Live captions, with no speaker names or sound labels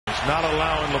not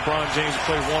allowing LeBron James to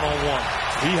play one-on-one.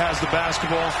 He has the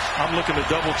basketball. I'm looking to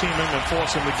double team him and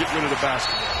force him to get rid of the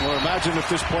basketball. Well, imagine if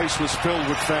this place was filled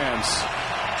with fans.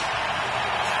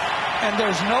 And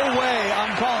there's no way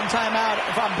I'm calling timeout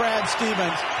if I'm Brad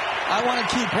Stevens. I want to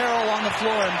keep Harrell on the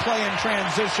floor and play in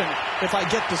transition if I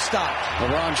get the stop.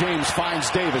 LeBron James finds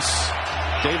Davis.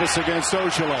 Davis against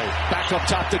Ojale. Back up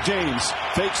top to James.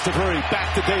 Fakes the three.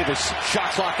 Back to Davis. Shot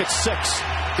clock at 6.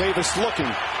 Davis looking.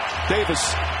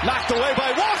 Davis knocked away by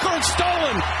Walker and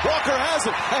stolen. Walker has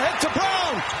it. Ahead to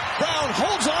Brown. Brown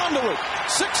holds on to it.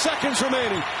 6 seconds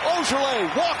remaining. Ojale.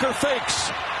 Walker fakes.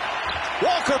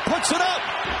 Walker puts it up.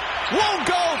 Won't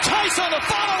go. Tice on the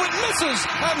follow. It misses.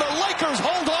 And the Lakers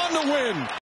hold on to win.